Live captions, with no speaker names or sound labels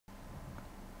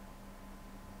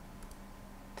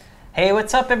Hey,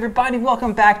 what's up everybody?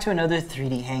 Welcome back to another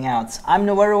 3D Hangouts. I'm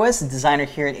Noe Ruiz, the designer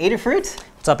here at Adafruit.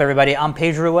 What's up everybody? I'm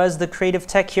Pedro Ruiz, the creative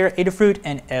tech here at Adafruit,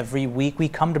 and every week we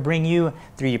come to bring you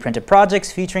 3D printed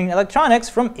projects featuring electronics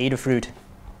from Adafruit.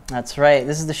 That's right.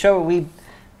 This is the show where we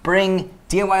bring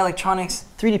DIY electronics,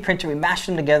 3D printer, we mash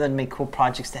them together and make cool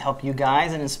projects to help you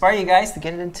guys and inspire you guys to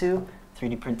get it into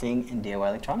 3D printing and DIY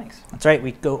electronics. That's right.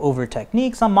 We go over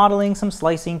techniques on modeling, some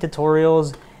slicing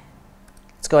tutorials.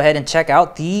 Let's go ahead and check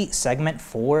out the segment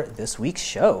for this week's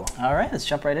show. All right, let's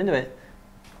jump right into it.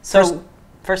 So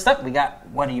first up, we got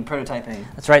what are you prototyping?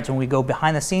 That's right. So when we go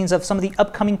behind the scenes of some of the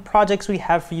upcoming projects we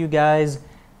have for you guys,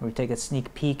 we take a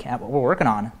sneak peek at what we're working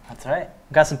on. That's right.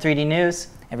 We got some 3D news.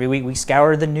 Every week we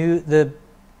scour the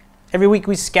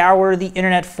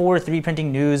internet for 3D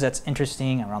printing news that's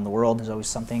interesting around the world. There's always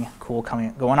something cool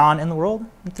going on in the world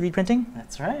in 3D printing.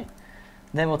 That's right.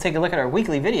 Then we'll take a look at our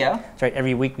weekly video. That's right.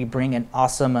 Every week we bring an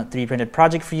awesome 3D printed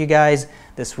project for you guys.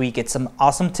 This week it's some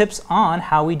awesome tips on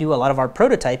how we do a lot of our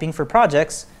prototyping for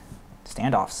projects,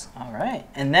 standoffs. All right.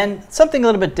 And then something a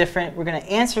little bit different. We're going to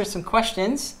answer some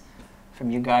questions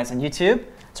from you guys on YouTube.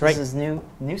 That's right. This is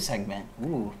new segment.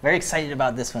 Ooh, very excited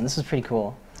about this one. This is pretty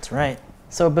cool. That's right.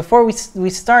 So before we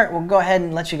start, we'll go ahead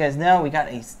and let you guys know we got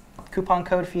a coupon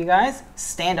code for you guys.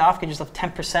 Standoff, get yourself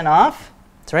 10% off.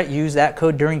 That's right. Use that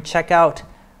code during checkout.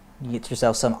 You get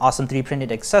yourself some awesome 3D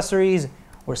printed accessories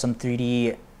or some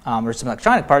 3D or some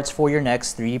electronic parts for your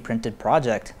next 3D printed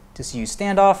project. Just use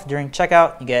Standoff during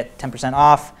checkout. You get 10%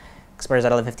 off. Expires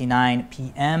at 11:59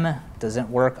 p.m. Doesn't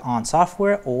work on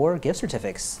software or gift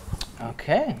certificates.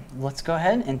 Okay, let's go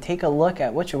ahead and take a look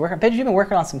at what you're working on. Pedro, you've been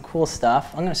working on some cool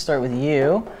stuff. I'm going to start with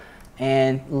you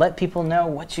and let people know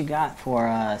what you got for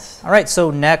us. All right, so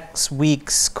next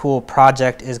week's cool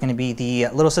project is going to be the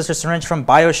Little Sister syringe from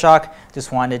BioShock.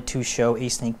 Just wanted to show a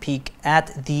sneak peek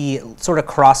at the sort of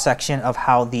cross-section of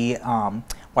how the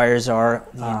wires are.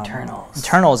 The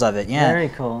internals of it, yeah. Very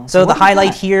cool. So the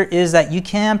highlight here is that you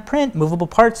can print movable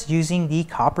parts using the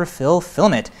copper fill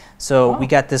filament. So we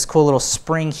got this cool little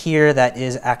spring here that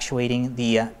is actuating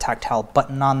the tactile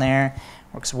button on there.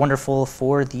 Works wonderful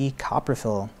for the copper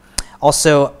fill.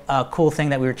 Also, a cool thing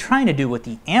that we were trying to do with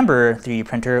the Amber 3D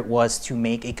printer was to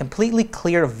make a completely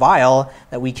clear vial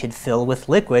that we could fill with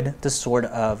liquid to sort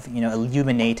of,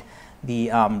 illuminate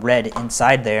the red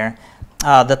inside there.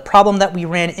 The problem that we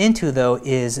ran into, though,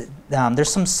 is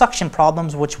there's some suction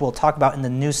problems, which we'll talk about in the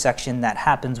news section, that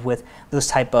happens with those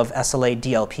type of SLA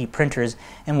DLP printers,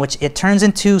 in which it turns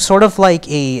into sort of like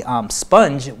a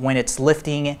sponge when it's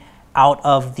lifting out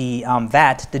of the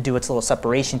vat to do its little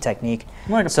separation technique.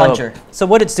 More like a plunger. So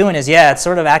what it's doing is, it's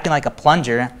sort of acting like a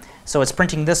plunger. So it's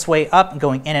printing this way up and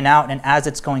going in and out, and as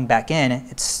it's going back in,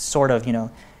 it's sort of,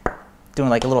 doing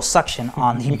like a little suction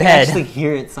on the bed. You can actually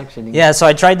hear it suctioning. Yeah, so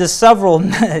I tried this several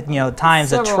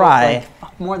times to try.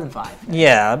 Like more than 5.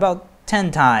 Yeah, about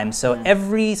 10 times. So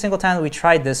every single time that we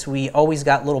tried this, we always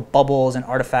got little bubbles and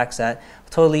artifacts that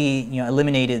totally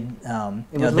eliminated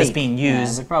this being used. Yeah,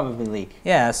 it would probably leak.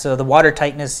 Yeah, so the water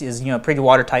tightness is pretty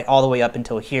watertight all the way up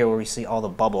until here where we see all the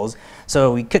bubbles.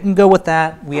 So we couldn't go with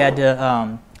that. We had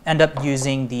to end up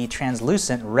using the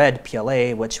translucent red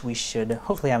PLA, which we should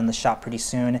hopefully have in the shop pretty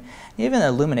soon. It even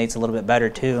illuminates a little bit better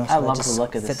too. I love the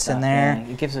look of this stuff. In there.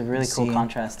 Yeah, it gives a really cool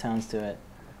contrast tones to it.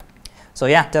 So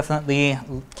yeah, definitely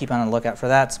keep on the lookout for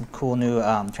that. Some cool new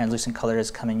translucent colors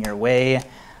coming your way.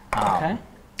 Okay.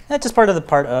 That's just part of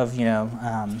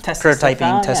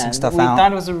prototyping, testing stuff out. We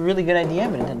thought it was a really good idea,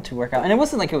 but it didn't work out. And it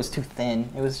wasn't like it was too thin.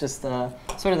 It was just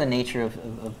sort of the nature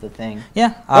of the thing.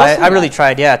 Yeah, I really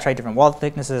tried. Yeah, I tried different wall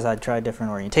thicknesses. I tried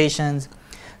different orientations.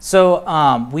 So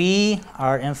we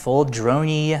are in full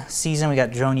drone-y season. We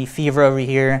got drone-y fever over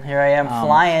here. Here I am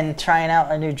flying, trying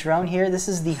out a new drone here. This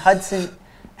is the Hudson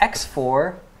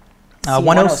X4.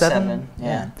 107.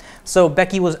 Yeah. So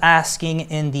Becky was asking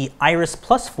in the Iris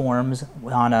Plus forums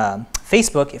on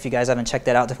Facebook. If you guys haven't checked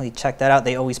that out, definitely check that out.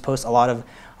 They always post a lot of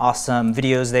awesome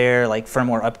videos there, like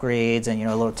firmware upgrades and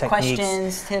little techniques.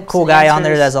 Questions, tips, cool guy on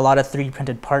there that has a lot of 3D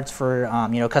printed parts for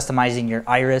customizing your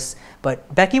Iris.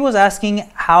 But Becky was asking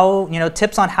how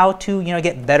tips on how to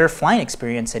get better flying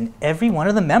experience, and every one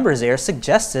of the members there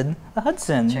suggested the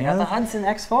Hudson. Check out the Hudson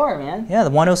X4, man. Yeah,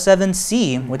 the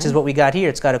 107C, which is what we got here.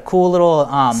 It's got a cool little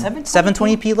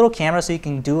 720p little camera, so you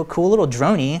can do a cool little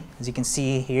drone-y. As you can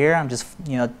see here, I'm just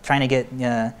trying to get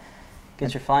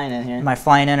your flying in here. My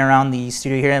flying in around the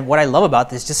studio here. And what I love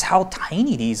about this is just how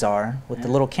tiny these are with the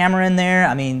little camera in there.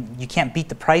 I mean, you can't beat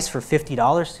the price for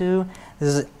 $50 too.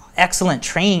 This is excellent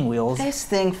training wheels. This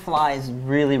thing flies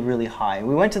really, really high.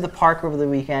 We went to the park over the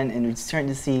weekend and we're starting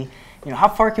to see how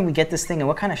far can we get this thing, and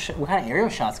what kind of aerial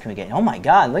shots can we get? Oh my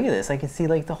God, look at this! I can see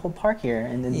like the whole park here,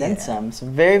 and then some. So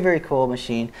very, very cool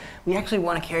machine. We actually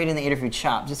want to carry it in the Adafruit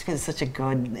shop just because it's such a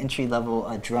good entry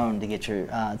level drone to get your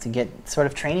sort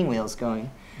of training wheels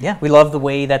going. Yeah, we love the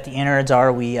way that the innards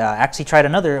are. We actually tried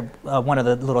another one of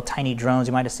the little tiny drones.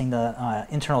 You might have seen the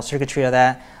internal circuitry of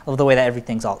that. I love the way that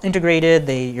everything's all integrated.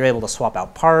 You're able to swap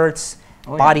out parts,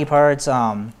 body parts.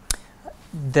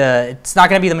 It's not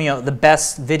going to be the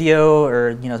best video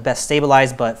or the best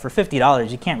stabilized, but for $50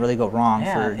 you can't really go wrong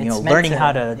for learning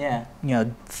how to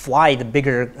fly the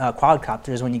bigger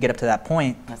quadcopters when you get up to that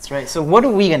point. That's right. So what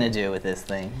are we going to do with this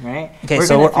thing, right? Okay,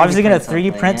 we're obviously going to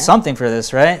 3D print something for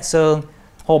this, right? So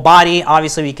whole body,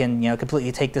 obviously we can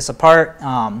completely take this apart.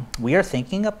 We are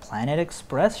thinking a Planet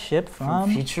Express ship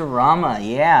from Futurama.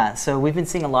 Yeah. So we've been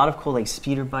seeing a lot of cool like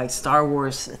speeder bike, Star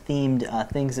Wars themed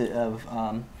things of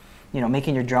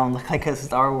making your drone look like a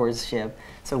Star Wars ship.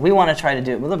 So we want to try to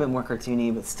do it a little bit more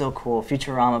cartoony, but still cool.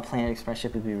 Futurama Planet Express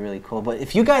ship would be really cool. But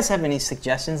if you guys have any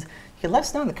suggestions, you can let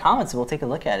us know in the comments and we'll take a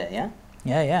look at it, yeah?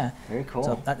 Yeah. Very cool.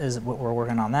 So that is what we're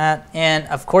working on that. And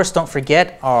of course, don't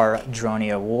forget our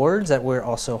Droney Awards that we're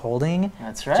also holding.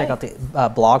 That's right. Check out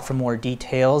the blog for more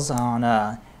details on,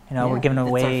 we're giving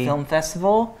away. It's our film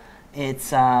festival.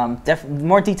 It's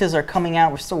more details are coming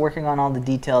out. We're still working on all the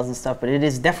details and stuff, but it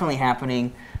is definitely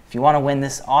happening. If you want to win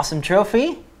this awesome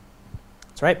trophy,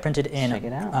 that's right, printed in check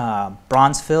it out.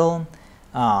 bronze film.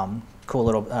 Cool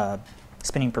little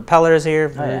spinning propellers here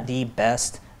for the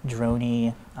best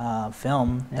Droney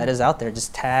film that is out there.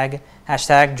 Just tag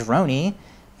 #Droney,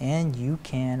 and you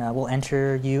can we'll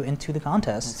enter you into the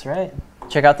contest. That's right.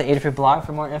 Check out the Adafruit blog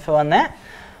for more info on that.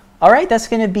 All right, that's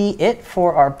going to be it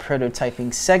for our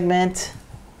prototyping segment.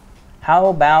 How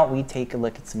about we take a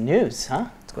look at some news, huh?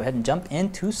 Let's go ahead and jump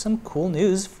into some cool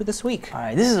news for this week. All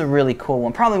right, this is a really cool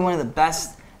one. Probably one of the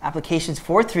best applications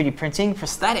for 3D printing,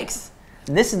 prosthetics.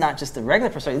 And this is not just a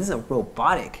regular prosthetic, this is a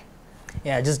robotic.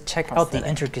 Yeah, just check out the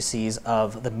intricacies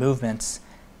of the movements.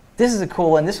 This is a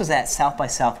cool one. This was at South by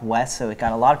Southwest, so it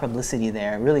got a lot of publicity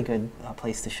there. Really good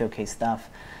place to showcase stuff.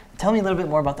 Tell me a little bit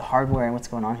more about the hardware and what's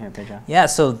going on here, Pedro. Yeah,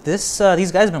 so these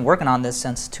guys have been working on this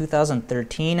since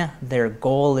 2013. Their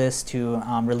goal is to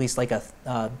release like a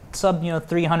sub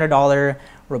 $300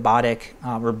 robotic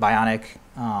or bionic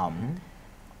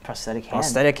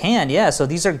prosthetic hand. Yeah, so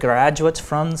these are graduates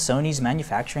from Sony's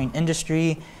manufacturing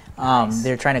industry. Nice.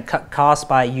 They're trying to cut costs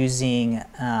by using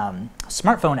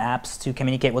smartphone apps to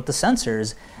communicate with the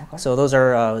sensors. Okay. So those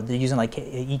are they're using like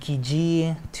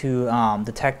EKG to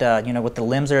detect what the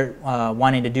limbs are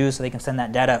wanting to do, so they can send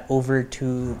that data over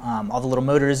to all the little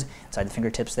motors inside the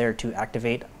fingertips there to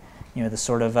activate the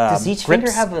sort of Does each grips.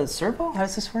 finger have a servo? How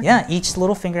does this work? Yeah, each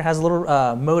little finger has a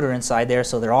little motor inside there,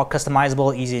 so they're all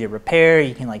customizable, easy to repair.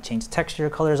 You can like change the texture,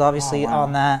 colors, obviously,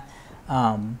 on that.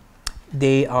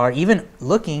 They are even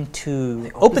looking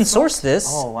to open source this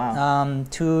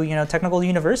to technical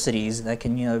universities that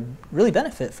can really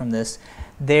benefit from this.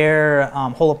 Their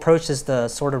whole approach is to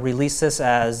sort of release this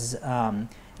as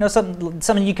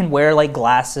something you can wear like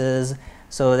glasses.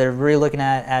 So they're really looking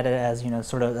at it as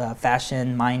sort of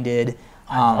fashion minded.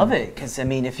 I love it because I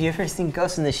mean, if you ever seen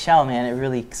Ghost in the Shell, man, it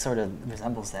really sort of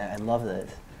resembles that. I love it.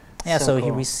 Yeah, so cool.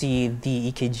 Here we see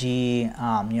the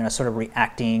EKG, sort of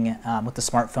reacting with the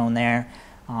smartphone there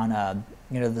on,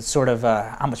 the sort of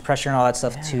how much pressure and all that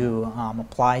stuff to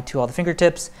apply to all the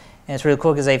fingertips. And it's really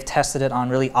cool because they've tested it on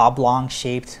really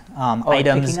oblong-shaped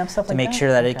items to make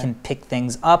sure that it can pick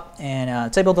things up, and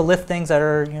it's able to lift things that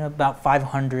are about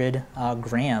 500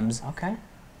 grams. Okay.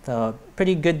 So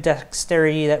pretty good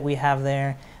dexterity that we have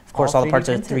there. Of course, all the parts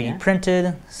are 3D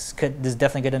printed. This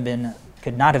definitely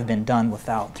could not have been done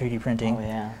without 3D printing. Oh,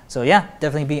 yeah. So yeah,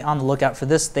 definitely be on the lookout for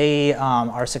this. They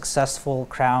are a successful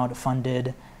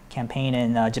crowd-funded campaign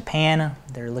in Japan.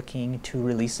 They're looking to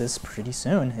release this pretty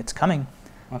soon. It's coming.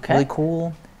 Okay. Really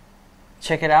cool.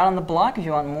 Check it out on the blog if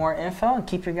you want more info, and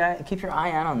keep your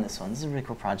eye out on this one. This is a really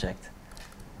cool project.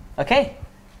 Okay.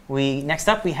 Next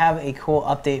up, we have a cool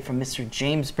update from Mr.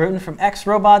 James Bruton from X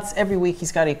Robots. Every week,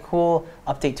 he's got a cool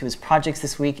update to his projects.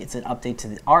 This week, it's an update to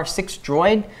the R6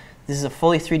 droid. This is a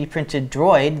fully 3D printed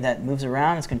droid that moves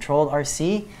around. It's controlled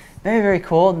RC. Very, very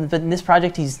cool. But in this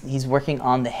project, he's working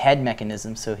on the head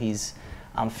mechanism. So he's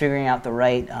figuring out the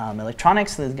right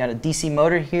electronics. So they've got a DC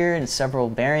motor here and several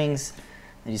bearings.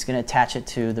 And he's going to attach it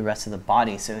to the rest of the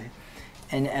body. So,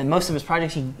 and most of his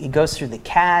projects, he goes through the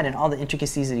CAD and all the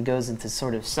intricacies that he goes into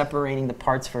sort of separating the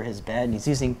parts for his bed. And he's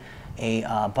using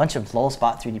a bunch of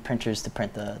Lulzbot 3D printers to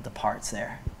print the parts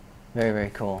there. Very, very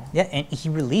cool. Yeah, and he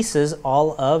releases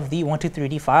all of the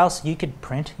 123D files so you could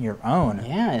print your own.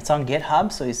 Yeah, it's on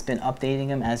GitHub, so he's been updating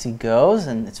them as he goes,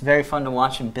 and it's very fun to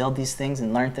watch him build these things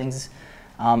and learn things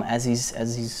as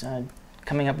he's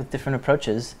coming up with different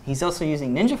approaches. He's also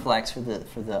using NinjaFlex for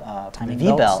the Timing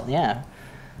V-belt. Yeah.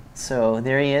 So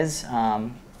there he is,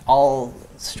 all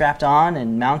strapped on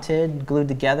and mounted, glued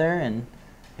together, and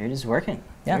here it is working.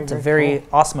 Yeah, it's a very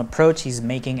awesome approach. He's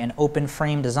making an open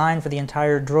frame design for the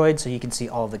entire droid, so you can see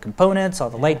all of the components,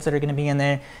 all the lights that are going to be in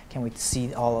there. Can't wait to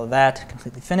see all of that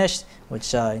completely finished,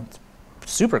 which it's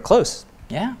super close.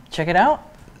 Yeah, check it out.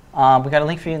 We got a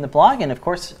link for you in the blog, and of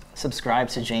course, subscribe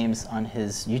to James on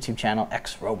his YouTube channel,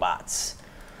 X Robots.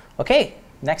 Okay,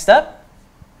 next up.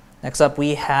 Next up,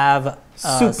 we have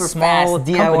super small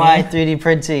fast DIY 3D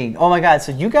printing. Oh my God!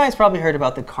 So you guys probably heard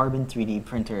about the Carbon 3D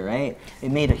printer, right?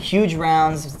 It made a huge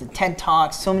rounds. It was the TED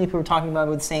Talks. So many people were talking about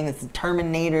it, saying it's the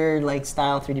Terminator-like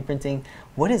style 3D printing.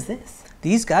 What is this?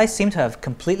 These guys seem to have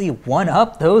completely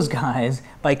one-upped those guys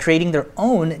by creating their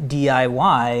own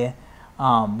DIY.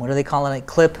 What do they call it? Like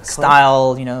clip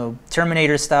style, you know,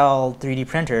 Terminator style 3D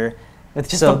printer. It's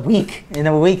just a week. In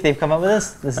a week, they've come up with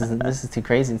this. This is too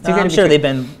crazy. It's too I'm sure they've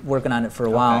been working on it for a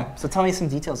while. So tell me some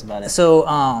details about it. So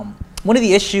one of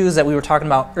the issues that we were talking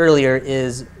about earlier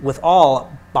is with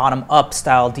all bottom-up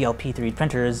style DLP 3D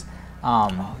printers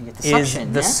is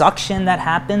the suction that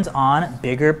happens on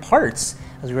bigger parts.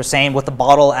 As we were saying, with the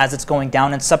bottle as it's going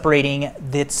down and separating,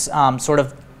 it's sort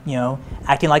of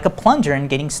acting like a plunger and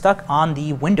getting stuck on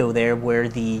the window there where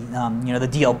the the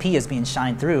DLP is being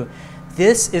shined through.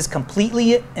 This is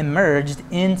completely immersed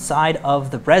inside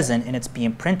of the resin, and it's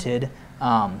being printed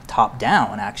top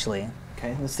down, actually.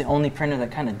 Okay, that's the only printer that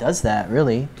kind of does that,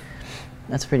 really.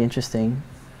 That's pretty interesting.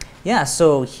 Yeah,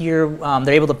 so here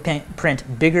they're able to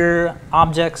print bigger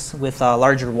objects with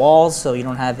larger walls, so you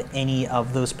don't have any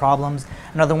of those problems.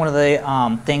 Another one of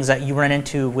the things that you run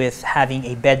into with having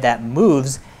a bed that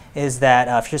moves is that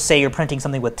if you say you're printing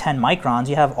something with 10 microns,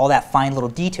 you have all that fine little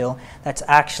detail that's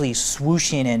actually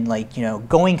swooshing and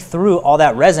going through all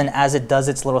that resin as it does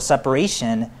its little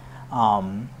separation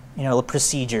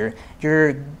procedure.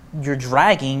 You're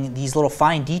dragging these little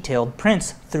fine detailed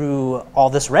prints through all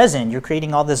this resin. You're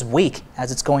creating all this wake as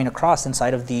it's going across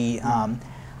inside of the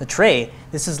tray.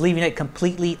 This is leaving it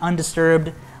completely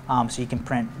undisturbed, so you can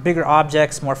print bigger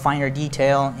objects, more finer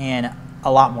detail, and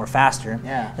a lot more faster.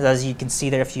 Yeah. As you can see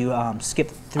there, if you skip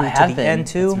through to the end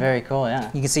too, it's very cool.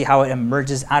 Yeah. You can see how it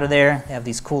emerges out of there. They have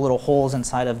these cool little holes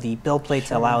inside of the build plate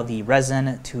to allow the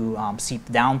resin to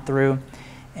seep down through.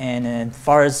 And as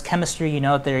far as chemistry,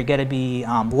 there are going to be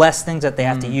less things that they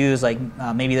have to use, like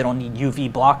maybe they don't need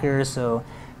UV blockers, so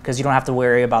because you don't have to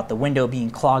worry about the window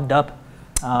being clogged up.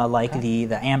 Like the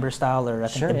Amber style, or I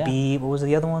think the B. What was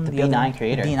the other one? The B9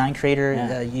 Creator. The B9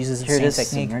 Creator uses the same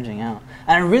technique. Submerging out.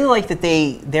 And I really like that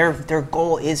their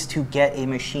goal is to get a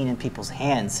machine in people's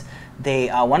hands.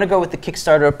 They want to go with the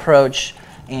Kickstarter approach,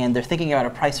 and they're thinking about a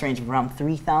price range of around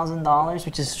 $3,000,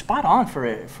 which is spot on for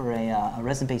a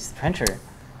resin-based printer.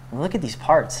 And look at these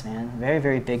parts, man. Very,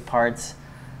 very big parts.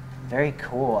 Very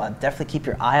cool. Definitely keep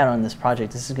your eye out on this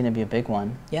project. This is going to be a big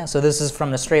one. Yeah, so this is from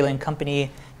an Australian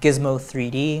company, Gizmo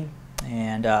 3D,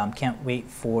 and can't wait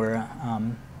for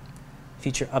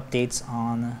future updates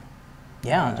on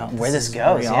where this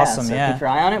goes. Yeah, awesome. So keep your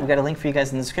eye on it. We got a link for you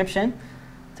guys in the description.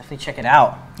 Definitely check it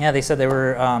out. Yeah, they said they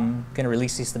were going to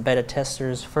release these to beta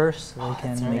testers first, so they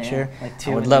can make sure. Like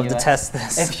I would love to test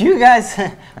this. If you guys,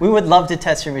 we would love to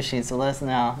test your machine, so let us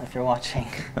know if you're watching.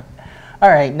 All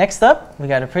right, next up, we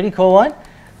got a pretty cool one.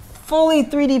 Fully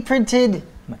 3D printed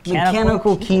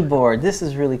mechanical keyboard. This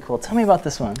is really cool. Tell me about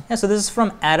this one. Yeah, so this is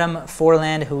from Adam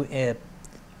Forland, who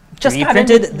just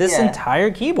printed this entire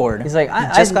keyboard. He's like,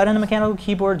 I just got into mechanical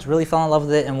keyboards, really fell in love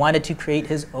with it, and wanted to create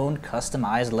his own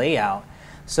customized layout.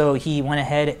 So he went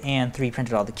ahead and 3D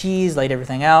printed all the keys, laid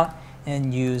everything out,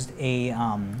 and used laid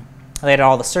out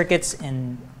all the circuits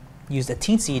and used a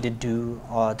Teensy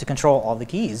to control all the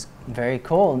keys. Very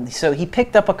cool. So he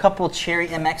picked up a couple Cherry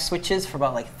MX switches for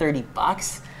about like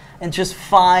 $30, and just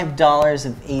 $5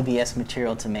 of ABS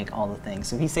material to make all the things.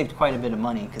 So he saved quite a bit of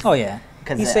money. Oh yeah,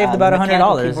 he saved about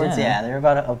 $100. Yeah, they're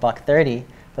about $130.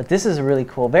 But this is really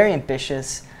cool, very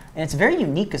ambitious, and it's very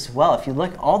unique as well. If you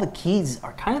look, all the keys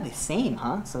are kind of the same,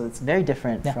 huh? So it's very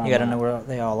different. Yeah, from, you got to know where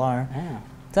they all are. Yeah.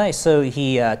 Nice. So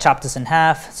he chopped this in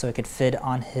half so it could fit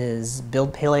on his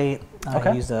build plate. He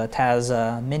used a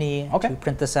Taz Mini to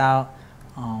print this out.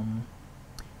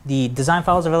 The design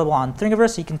file is available on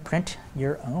Thingiverse, so you can print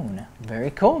your own.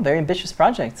 Very cool. Very ambitious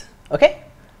project. Okay.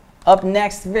 Up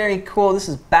next, very cool. This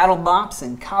is Battle Bops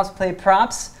and Cosplay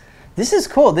Props. This is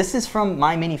cool. This is from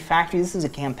My Mini Factory. This is a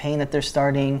campaign that they're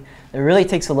starting. It really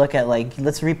takes a look at like,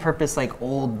 let's repurpose like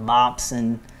old mops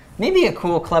and maybe a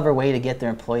cool, clever way to get their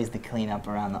employees to clean up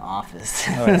around the office.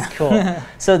 It's cool.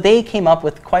 So they came up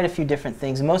with quite a few different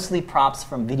things, mostly props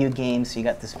from video games. So you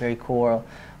got this very cool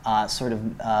sort of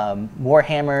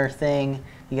Warhammer thing.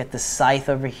 You got the scythe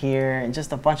over here, and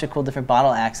just a bunch of cool different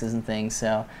bottle axes and things.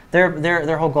 So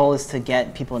their whole goal is to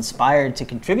get people inspired to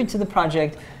contribute to the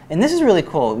project. And this is really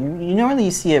cool. You normally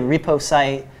you see a repo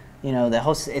site, you know, that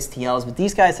hosts STLs, but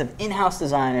these guys have in-house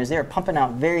designers. They are pumping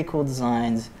out very cool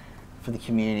designs for the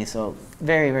community. So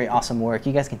very, very awesome work.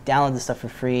 You guys can download this stuff for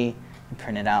free and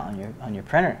print it out on your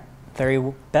printer. Very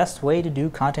best way to do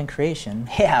content creation.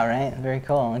 Yeah, right. Very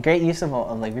cool. And great use of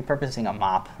like repurposing a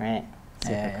mop, right?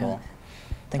 Super cool.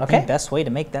 I think the best way to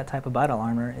make that type of battle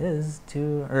armor is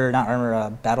to, or not armor,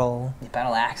 battle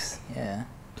axe. Yeah.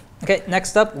 Okay,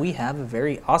 next up we have a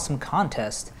very awesome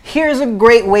contest. Here's a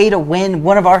great way to win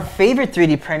one of our favorite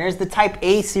 3D printers, the Type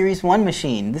A Series 1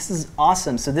 machine. This is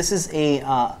awesome. So this is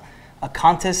a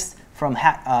contest from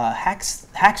Hackster.io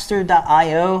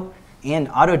and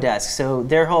Autodesk. So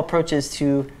their whole approach is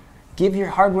to give your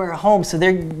hardware a home. So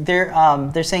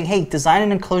they're saying, hey, design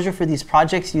an enclosure for these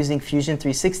projects using Fusion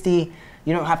 360.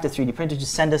 You don't have to 3D print it,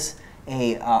 just send us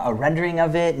a rendering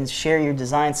of it and share your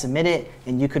design, submit it,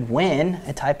 and you could win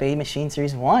a Type A Machine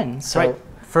Series 1. So right.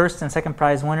 First and second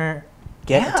prize winner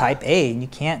get a Type A, and you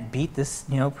can't beat this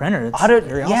printer. It's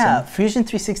very awesome. Yeah, Fusion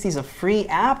 360 is a free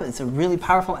app. It's a really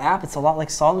powerful app. It's a lot like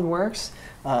SolidWorks.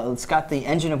 It's got the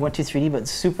engine of 123D, but it's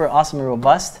super awesome and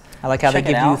robust. I like how they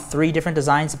give you 3 different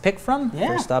designs to pick from. Yeah.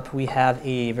 First up, we have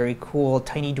a very cool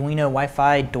tiny Arduino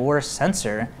Wi-Fi door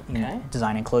sensor.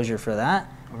 Design enclosure for that.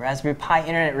 A Raspberry Pi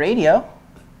Internet Radio.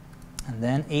 And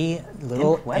then a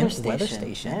little weather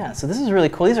station. Yeah, so this is really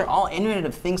cool. These are all Internet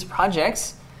of Things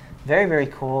projects. Very, very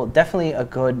cool. Definitely a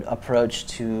good approach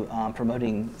to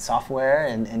promoting software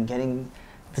and getting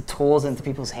the tools into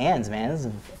people's hands, man. This is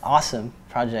an awesome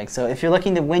project. So if you're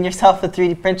looking to win yourself a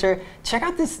 3D printer, check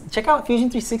out Fusion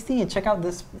 360 and check out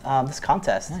this this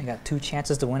contest. Yeah, you got 2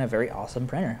 chances to win a very awesome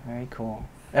printer. Very cool.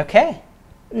 Okay,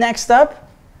 next up,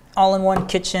 all-in-one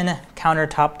kitchen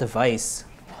countertop device.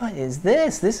 What is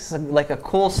this? This is like a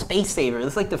cool space saver.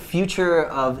 This is like the future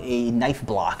of a knife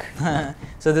block.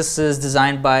 So this is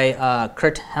designed by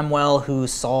Kurt Hemwell, who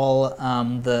saw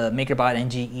the MakerBot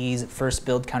NGE's first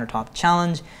build countertop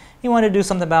challenge. He wanted to do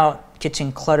something about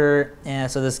kitchen clutter, and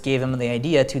so this gave him the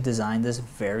idea to design this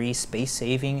very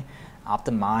space-saving,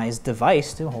 optimized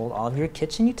device to hold all of your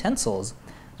kitchen utensils.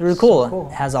 It's really cool. So cool.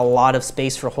 It has a lot of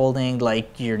space for holding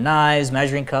like your knives,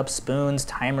 measuring cups, spoons,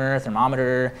 timer,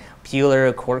 thermometer,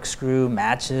 peeler, corkscrew,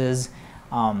 matches.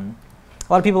 A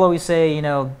lot of people always say,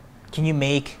 can you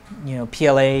make,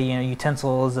 PLA,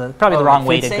 utensils? Probably the wrong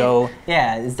way to go.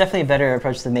 Yeah, it's definitely a better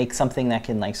approach to make something that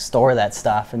can like store that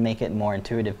stuff and make it more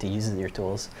intuitive to use your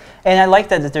tools. And I like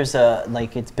that there's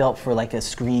it's built for like a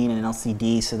screen and an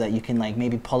LCD so that you can like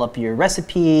maybe pull up your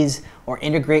recipes or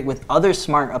integrate with other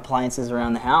smart appliances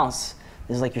around the house.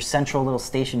 There's like your central little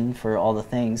station for all the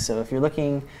things. So if you're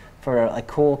looking for a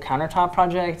cool countertop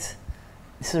project,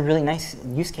 this is a really nice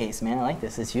use case, man. I like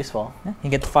this. It's useful. Yeah, you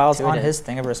get the files on his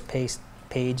Thingiverse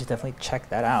page. Definitely check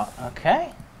that out.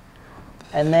 Okay.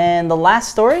 And then the last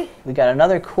story, we got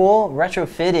another cool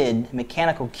retrofitted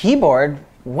mechanical keyboard.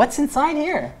 What's inside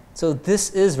here? So this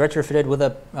is retrofitted with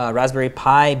a Raspberry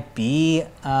Pi B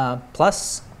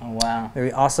Plus. Oh, wow.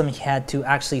 Very awesome. He had to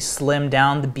actually slim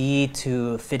down the B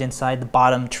to fit inside the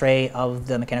bottom tray of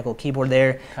the mechanical keyboard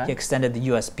there. Okay. He extended the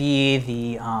USB,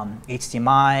 the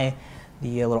HDMI,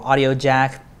 the little audio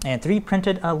jack, and 3D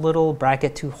printed a little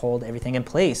bracket to hold everything in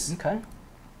place. Okay.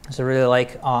 So really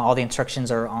like all the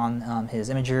instructions are on his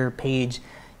Imager page.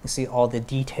 You see all the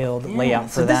detailed layout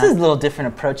for that. So this is a little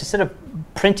different approach. Instead of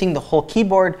printing the whole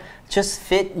keyboard, just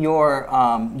fit your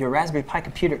Raspberry Pi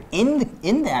computer in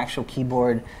the actual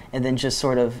keyboard, and then just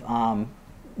sort of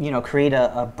create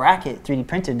a bracket 3D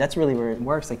printed. That's really where it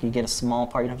works. Like you get a small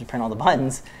part, you don't have to print all the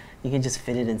buttons. You can just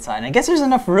fit it inside. And I guess there's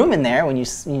enough room in there when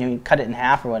you cut it in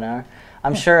half or whatever.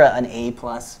 I'm sure an A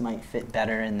plus might fit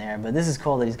better in there, but this is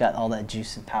cool that he's got all that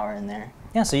juice and power in there.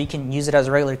 Yeah, so you can use it as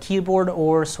a regular keyboard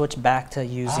or switch back to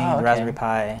using the Raspberry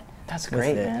Pi. That's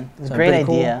great, man. It's a great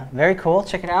idea. Cool. Very cool.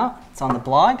 Check it out. It's on the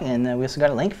blog, and we also got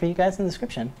a link for you guys in the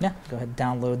description. Yeah, go ahead and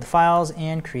download the files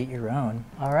and create your own.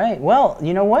 All right. Well,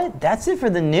 you know what? That's it for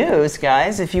the news,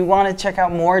 guys. If you want to check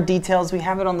out more details, we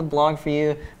have it on the blog for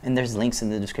you, and there's links in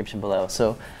the description below.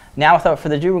 So now, without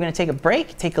further ado, we're going to take a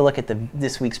break, take a look at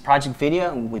this week's project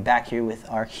video, and we'll be back here with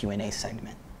our Q&A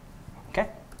segment. Okay?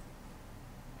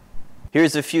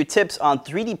 Here's a few tips on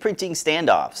 3D printing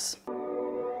standoffs.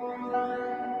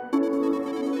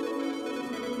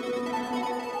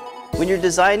 When you're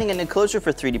designing an enclosure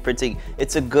for 3D printing,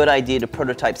 it's a good idea to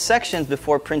prototype sections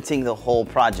before printing the whole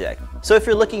project. So if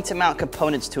you're looking to mount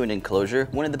components to an enclosure,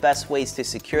 one of the best ways to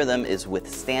secure them is with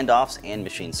standoffs and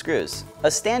machine screws. A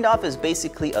standoff is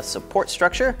basically a support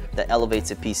structure that elevates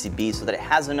a PCB so that it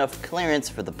has enough clearance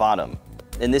for the bottom.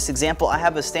 In this example, I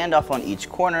have a standoff on each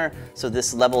corner, so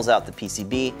this levels out the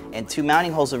PCB, and 2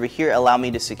 mounting holes over here allow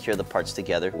me to secure the parts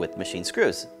together with machine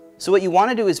screws. So what you want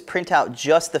to do is print out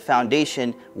just the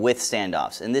foundation with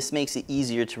standoffs, and this makes it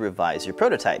easier to revise your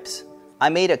prototypes. I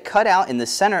made a cutout in the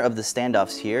center of the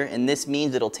standoffs here, and this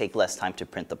means it'll take less time to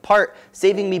print the part,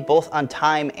 saving me both on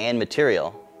time and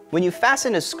material. When you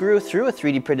fasten a screw through a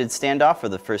 3D printed standoff for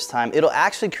the first time, it'll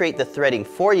actually create the threading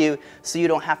for you, so you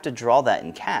don't have to draw that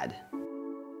in CAD.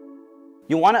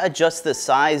 You want to adjust the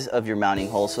size of your mounting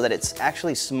hole so that it's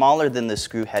actually smaller than the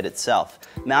screw head itself.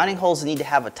 Mounting holes need to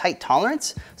have a tight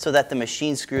tolerance so that the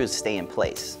machine screws stay in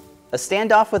place. A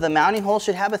standoff with a mounting hole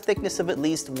should have a thickness of at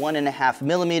least 1.5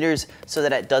 millimeters so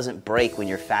that it doesn't break when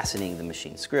you're fastening the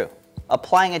machine screw.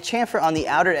 Applying a chamfer on the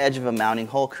outer edge of a mounting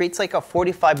hole creates like a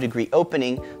 45-degree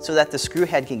opening so that the screw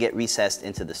head can get recessed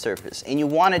into the surface. And you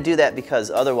want to do that because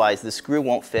otherwise the screw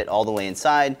won't fit all the way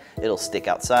inside, it'll stick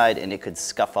outside, and it could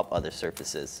scuff up other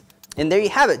surfaces. And there you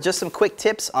have it, just some quick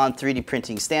tips on 3D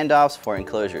printing standoffs for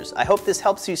enclosures. I hope this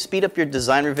helps you speed up your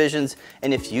design revisions,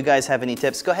 and if you guys have any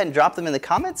tips, go ahead and drop them in the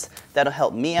comments. That'll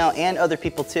help me out and other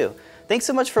people too. Thanks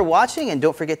so much for watching, and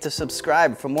don't forget to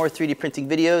subscribe for more 3D printing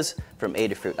videos from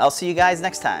Adafruit. I'll see you guys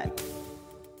next time.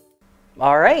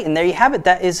 All right, and there you have it.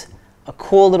 That is a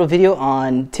cool little video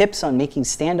on tips on making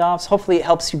standoffs. Hopefully it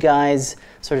helps you guys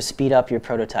sort of speed up your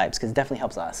prototypes, because it definitely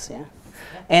helps us, yeah?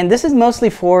 And this is mostly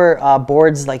for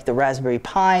boards like the Raspberry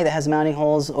Pi that has mounting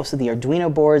holes, also the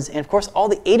Arduino boards, and of course all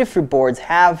the Adafruit boards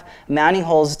have mounting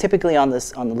holes typically on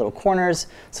the little corners.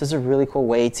 So it's a really cool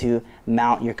way to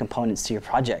mount your components to your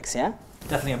projects, yeah?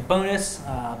 Definitely a bonus.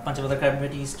 A bunch of other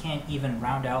companies can't even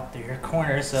round out their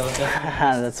corners, so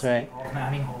definitely that's right. All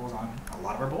mounting holes on a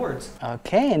lot of our boards.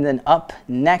 Okay, and then up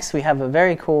next we have a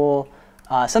very cool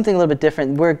something a little bit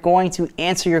different. We're going to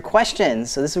answer your questions.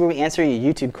 So this is where we answer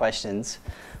your YouTube questions.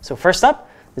 So first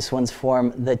up, this one's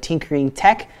from the Tinkering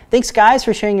Tech. Thanks guys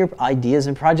for sharing your ideas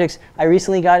and projects. I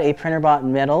recently got a printer bought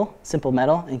metal, simple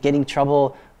metal, and getting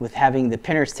trouble with having the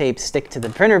printer's tape stick to the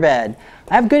printer bed.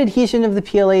 I have good adhesion of the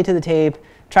PLA to the tape,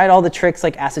 tried all the tricks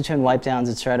like acetone wipe downs,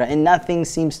 etc., and nothing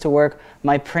seems to work.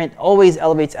 My print always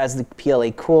elevates as the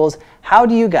PLA cools. How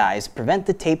do you guys prevent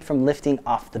the tape from lifting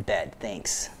off the bed?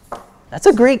 Thanks. That's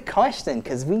a great question,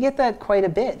 because we get that quite a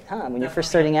bit, huh? When you're first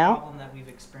starting out. Problem that we've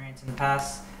experienced in the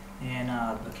past, and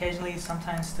occasionally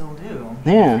sometimes still do.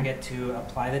 Yeah. You forget to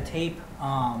apply the tape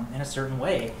in a certain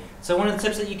way. So one of the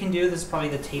tips that you can do, this is probably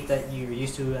the tape that you're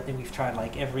used to. I think we've tried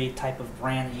like every type of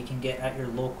brand that you can get at your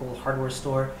local hardware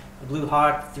store. The Blue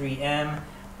Hawk 3M.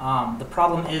 The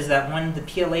problem is that when the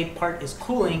PLA part is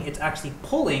cooling, it's actually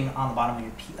pulling on the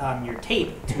bottom of your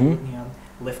tape to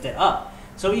lift it up.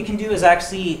 So what you can do is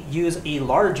actually use a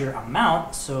larger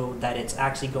amount so that it's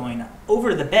actually going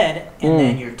over the bed, and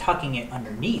then you're tucking it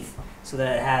underneath so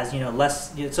that it has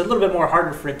less. It's a little bit more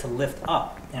harder for it to lift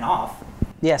up and off.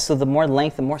 Yeah, so the more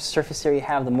length, the more surface area you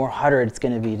have, the more harder it's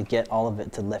going to be to get all of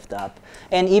it to lift up.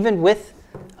 And even with,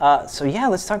 so yeah,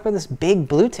 let's talk about this big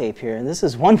blue tape here. And this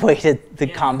is one way to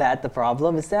combat the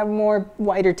problem, is to have more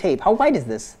wider tape. How wide is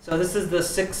this? So this is the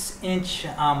 6-inch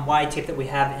wide tape that we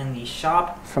have in the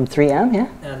shop. From 3M,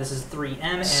 yeah? This is 3M,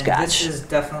 and Scotch. this is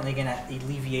definitely going to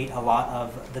alleviate a lot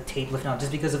of the tape lifting off,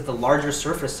 just because of the larger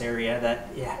surface area that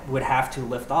it would have to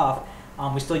lift off.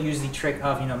 We still use the trick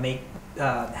of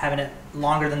having it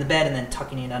longer than the bed and then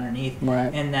tucking it underneath,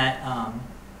 right. And that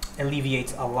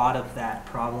alleviates a lot of that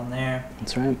problem there.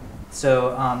 That's right.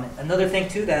 So another thing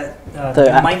too that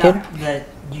that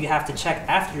you have to check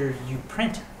after you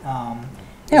print.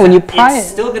 Yeah, when you pry it's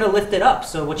still going to lift it up.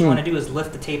 So what you want to do is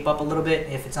lift the tape up a little bit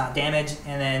if it's not damaged,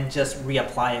 and then just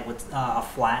reapply it with a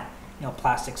flat,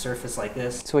 plastic surface like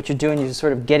this. So what you're doing, you're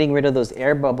sort of getting rid of those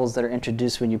air bubbles that are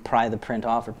introduced when you pry the print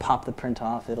off or pop the print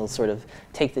off. It'll sort of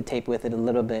take the tape with it a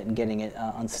little bit and getting it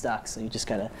unstuck. So you just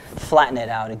got to flatten it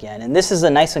out again. And this is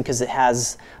a nice one because it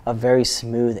has a very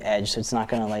smooth edge, so it's not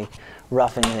going to like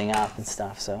rough anything up and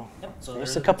stuff. So, so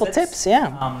there's a couple tips,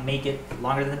 yeah. Make it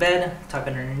longer than the bed, tuck it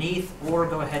underneath, or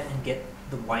go ahead and get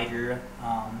the wider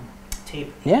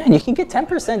tape. Yeah, and you can get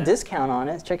 10% discount on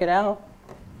it. Check it out.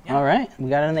 Yeah. All right, we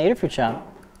got it in the Adafruit shop.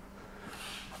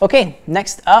 Okay,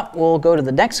 next up, we'll go to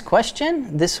the next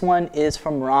question. This one is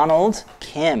from Ronald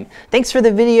Kim. Thanks for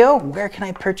the video. Where can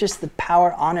I purchase the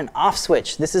power on and off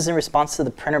switch? This is in response to the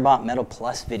PrinterBot Metal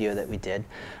Plus video that we did.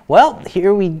 Well,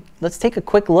 let's take a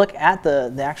quick look at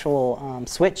the actual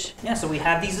switch. Yeah, so we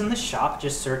have these in the shop.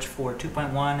 Just search for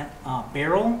 2.1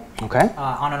 barrel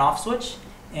on and off switch.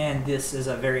 And this is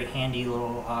a very handy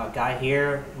little guy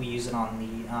here. We use it on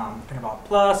the PrinterBot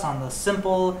Plus, on the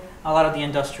Simple. A lot of the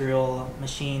industrial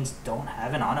machines don't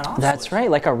have an on and off switch. That's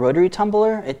right, like our rotary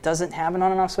tumbler, it doesn't have an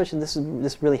on and off switch, and this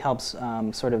really helps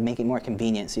sort of make it more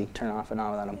convenient so you can turn it off and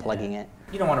on without unplugging it.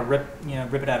 You don't want to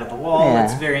rip it out of the wall. Yeah.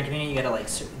 It's very inconvenient. You got to like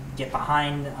get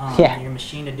behind your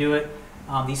machine to do it.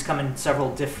 These come in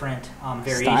several different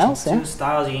variations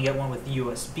styles. You can get one with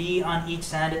USB on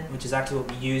each end, which is actually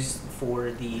what we use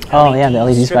for the LED the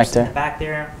LEDs back there. In the back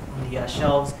there on the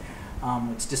shelves.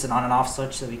 It's just an on and off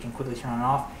switch so we can quickly turn it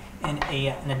off. And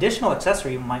an additional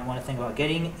accessory you might want to think about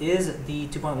getting is the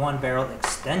 2.1 barrel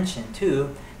extension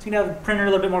too. So you can have the printer a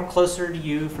little bit more closer to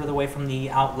you further away from the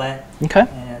outlet. Okay.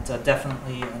 And it's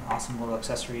definitely an awesome little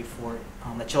accessory for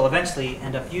that you'll eventually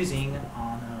end up using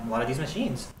on a lot of these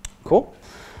machines. Cool.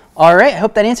 All right, I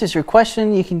hope that answers your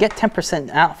question. You can get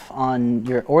 10% off on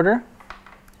your order.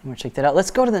 We'll check that out. Let's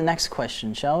go to the next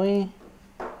question, shall we?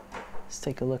 Let's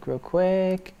take a look real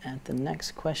quick at the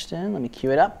next question. Let me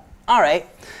cue it up. All right,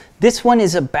 this one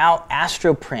is about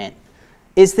AstroPrint.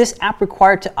 Is this app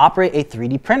required to operate a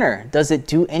 3D printer? Does it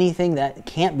do anything that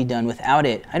can't be done without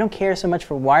it? I don't care so much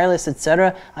for wireless,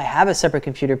 etc. I have a separate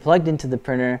computer plugged into the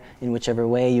printer in whichever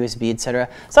way, USB, etc.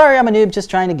 Sorry, I'm a noob just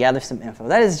trying to gather some info.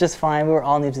 That is just fine. We were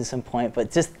all noobs at some point,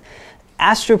 but just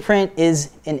AstroPrint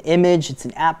is an image, it's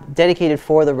an app dedicated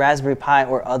for the Raspberry Pi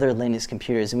or other Linux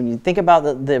computers. And when you think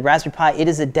about the Raspberry Pi, it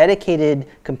is a dedicated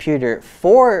computer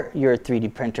for your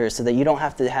 3D printer so that you don't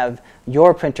have to have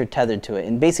your printer tethered to it.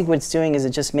 And basically what it's doing is it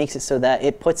just makes it so that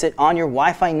it puts it on your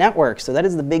Wi-Fi network. So that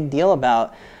is the big deal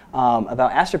about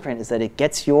AstroPrint, is that it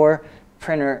gets your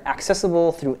printer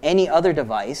accessible through any other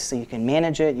device, so you can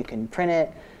manage it, you can print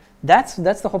it. That's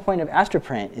the whole point of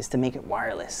AstroPrint, is to make it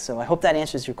wireless. So I hope that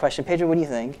answers your question. Pedro, what do you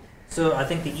think? So I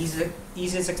think the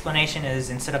easiest explanation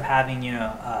is, instead of having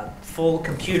a full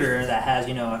computer that has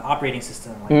an operating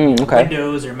system like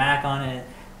Windows or Mac on it,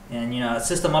 and a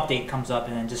system update comes up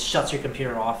and then just shuts your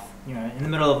computer off in the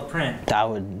middle of a print. That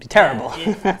would be terrible.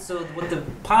 So what the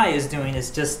Pi is doing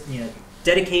is just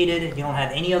dedicated. You don't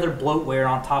have any other bloatware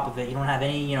on top of it. You don't have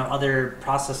any other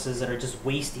processes that are just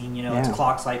wasting its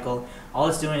clock cycle. All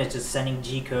it's doing is just sending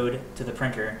G code to the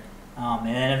printer, and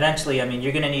then eventually,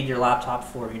 you're going to need your laptop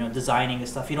for designing and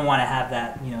stuff. You don't want to have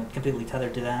that completely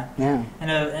tethered to that. Yeah.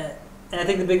 And I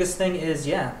think the biggest thing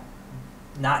is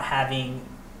not having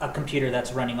a computer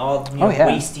that's running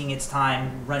wasting its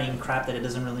time running crap that it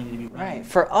doesn't really need to be running. Right.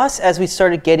 For us, as we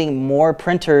started getting more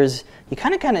printers, you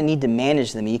kind of need to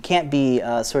manage them. You can't be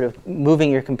sort of moving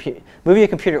your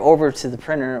computer over to the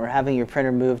printer or having your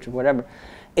printer moved or whatever.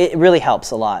 It really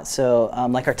helps a lot. So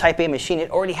like our Type A machine,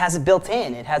 it already has it built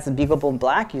in. It has the Beagleable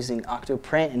Black using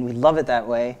Octoprint, and we love it that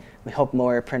way. We hope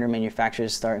more printer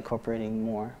manufacturers start incorporating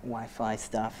more Wi-Fi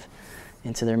stuff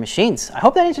into their machines. I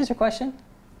hope that answers your question.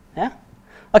 Yeah?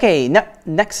 Okay,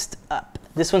 next up.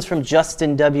 This one's from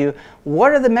Justin W.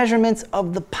 What are the measurements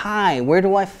of the Pi? Where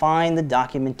do I find the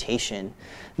documentation?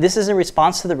 This is in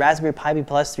response to the Raspberry Pi B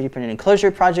Plus 3D printed enclosure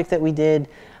project that we did.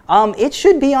 It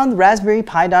should be on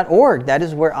raspberrypi.org. That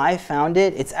is where I found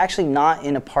it. It's actually not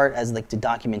in a part as like the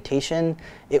documentation.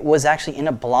 It was actually in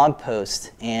a blog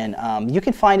post, and you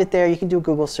can find it there. You can do a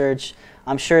Google search.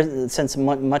 I'm sure since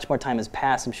much more time has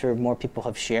passed, I'm sure more people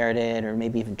have shared it or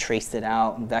maybe even traced it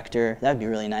out in vector. That would be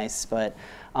really nice. But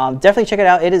definitely check it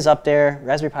out. It is up there,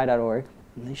 raspberrypi.org.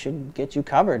 They should get you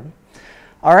covered.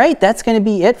 All right, that's going to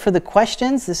be it for the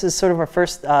questions. This is sort of our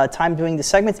first time doing the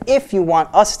segments. If you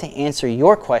want us to answer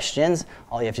your questions,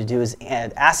 all you have to do is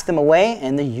ask them away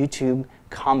in the YouTube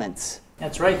comments.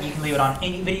 That's right. You can leave it on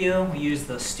any video. We use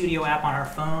the Studio app on our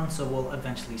phone, so we'll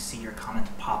eventually see your comment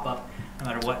pop up no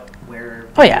matter where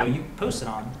video you post it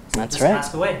on. So that's just right.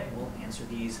 Ask away. We'll answer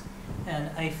these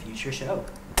in a future show.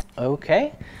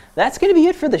 Okay, that's going to be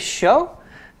it for the show.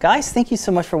 Guys, thank you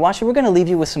so much for watching. We're going to leave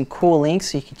you with some cool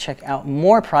links so you can check out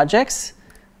more projects.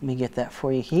 Let me get that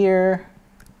for you here.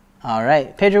 All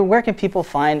right, Pedro, where can people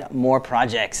find more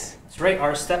projects? That's right.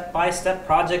 Our step-by-step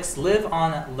projects live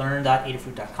on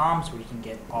learn.adafruit.com, so where you can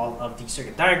get all of the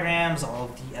circuit diagrams, all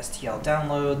of the STL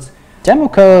downloads, Demo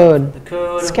code. The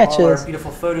code, Sketches. all our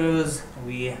beautiful photos.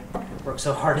 We work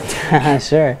so hard to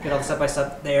Sure. get all the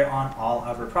step-by-step there on all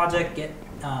of our project. Get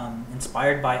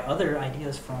inspired by other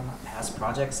ideas from past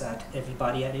projects that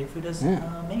everybody at Adafruit has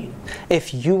made.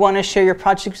 If you want to share your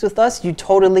projects with us, you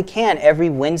totally can. Every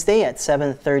Wednesday at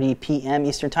 7:30 p.m.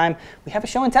 Eastern Time, we have a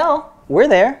show and tell. We're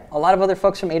there. A lot of other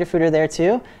folks from Adafruit are there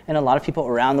too, and a lot of people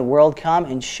around the world come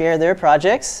and share their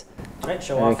projects. That's right.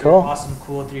 Show Very off cool. your awesome,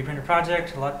 cool 3D printer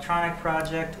project, electronic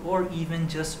project, or even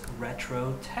just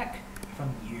retro tech from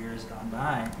years gone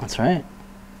by. That's right.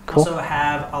 Cool. Also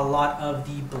have a lot of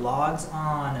the blogs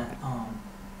on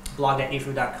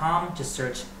blog.adafruit.com. Just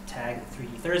search tag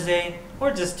 3D Thursday,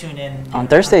 or just tune in On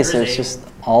Thursdays, there's just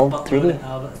all 3D.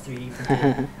 Of 3D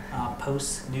printed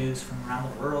posts, news from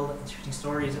around the world, interesting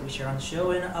stories that we share on the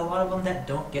show, and a lot of them that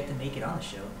don't get to make it on the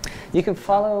show. You can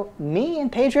follow me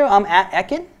and Pedro. I'm at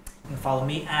Ekin. You can follow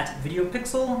me at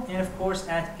VideoPixel, and of course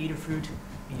at Adafruit,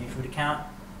 the Adafruit account.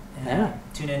 And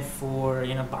tune in for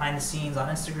behind the scenes on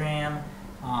Instagram.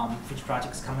 Future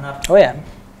projects coming up. Oh yeah.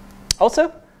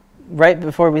 Also, right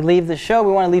before we leave the show,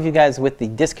 we want to leave you guys with the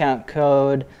discount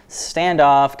code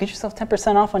Standoff. Get yourself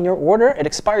 10% off on your order. It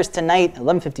expires tonight,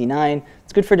 11:59.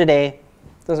 It's good for today.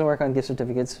 Doesn't work on gift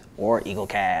certificates or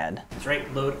EagleCAD. That's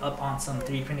right. Load up on some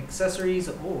 3D printing accessories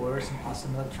or some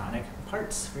awesome electronic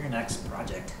parts for your next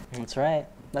project. That's right.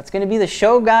 That's going to be the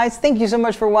show, guys. Thank you so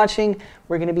much for watching.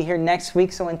 We're going to be here next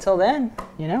week, so until then,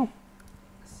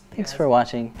 thanks for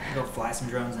watching. Go fly some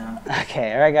drones now.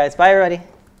 Okay, all right, guys. Bye, everybody.